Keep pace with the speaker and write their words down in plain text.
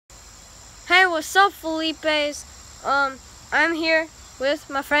what's up, Felipes? I'm here with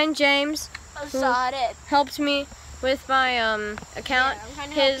my friend James, who helped me with my account. Yeah, I'm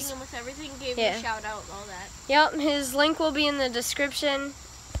kind of helping him with everything. Gave him a shout out, all that. Yep, his link will be in the description,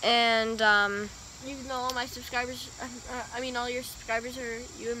 and even though all my subscribers, all your subscribers are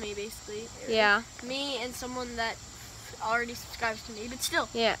you and me, basically. Yeah. Me and someone that already subscribes to me, but still.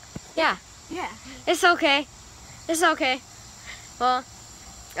 Yeah. It's okay. It's okay.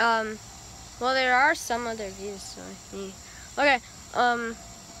 Well, there are some other views. So okay.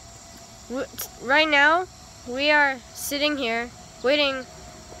 Right now we are sitting here waiting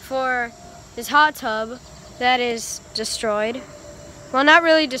for this hot tub that is destroyed. Well, not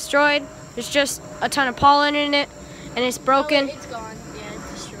really destroyed. There's just a ton of pollen in it, and it's broken. Oh, it's gone. Yeah,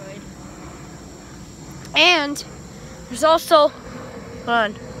 it's destroyed. And there's also, hold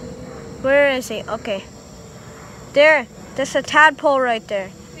on, where is he? Okay, there's a tadpole right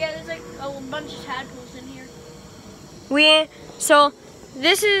there. Yeah, there's like a bunch of tadpoles in here. So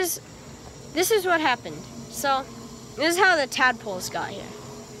this is what happened. So this is how the tadpoles got here.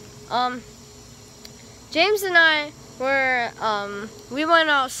 James and I were we went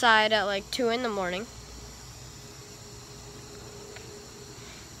outside at like 2 in the morning,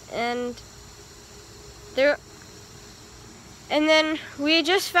 and then we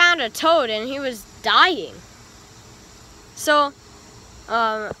just found a toad and he was dying. So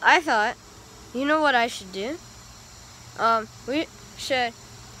I thought, you know what I should do? We should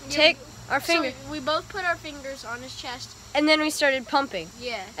take our finger. So we both put our fingers on his chest, and then we started pumping.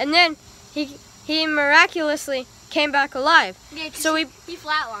 Yeah. And then he miraculously came back alive. Yeah, so he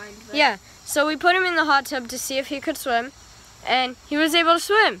flatlined. But... Yeah. So we put him in the hot tub to see if he could swim, and he was able to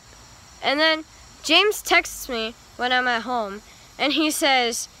swim. And then James texts me when I'm at home, and he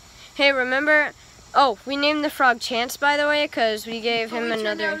says, "Hey, remember? Oh, we named the frog Chance, by the way, because we gave him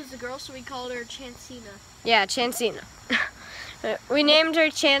another." Turned out as a girl, so we called her Chancina. Yeah, Chancina. We named her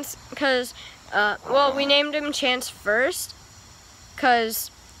Chance because, we named him Chance first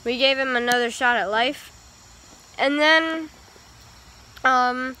because we gave him another shot at life. And then,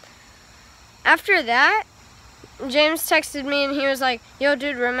 after that, James texted me and he was like, "Yo,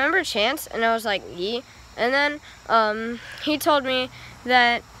 dude, remember Chance?" And I was like, "Yeah." And then, he told me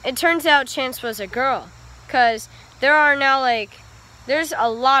that it turns out Chance was a girl because there are now, there's a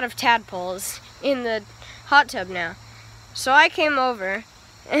lot of tadpoles in the hot tub now. So I came over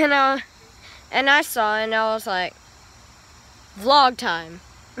and I saw and I was like, vlog time.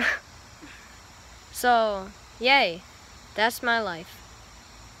 So, yay. That's my life.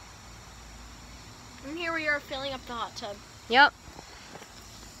 And here we are filling up the hot tub. Yep.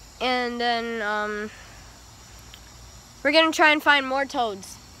 And then we're gonna try and find more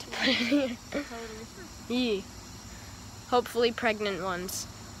toads to put in here. Totally. Yeah. Hopefully pregnant ones.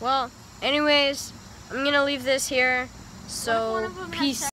 Well, anyways, I'm gonna leave this here. So, peace.